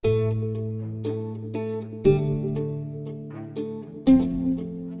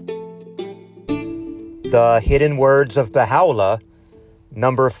The Hidden Words of Baha'u'llah,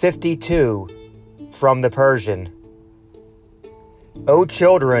 number 52, from the Persian. O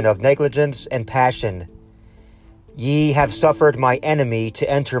children of negligence and passion, ye have suffered my enemy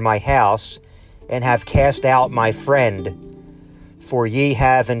to enter my house, and have cast out my friend, for ye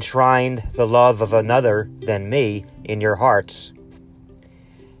have enshrined the love of another than me in your hearts.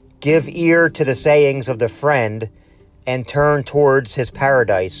 Give ear to the sayings of the friend, and turn towards his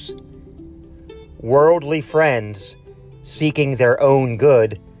paradise. Worldly friends, seeking their own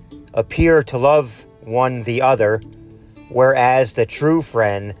good, appear to love one the other, whereas the true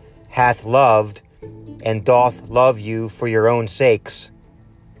friend hath loved, and doth love you for your own sakes.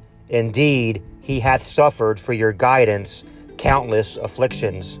 Indeed, he hath suffered for your guidance countless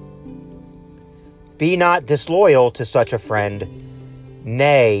afflictions. Be not disloyal to such a friend,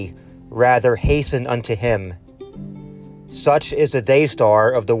 nay, rather hasten unto him. Such is the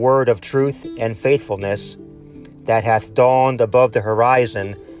daystar of the word of truth and faithfulness, that hath dawned above the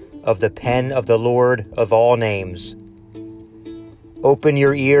horizon of the pen of the Lord of all names. Open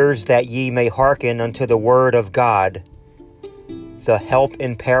your ears that ye may hearken unto the word of God, the help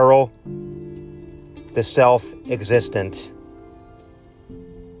in peril, the self-existent.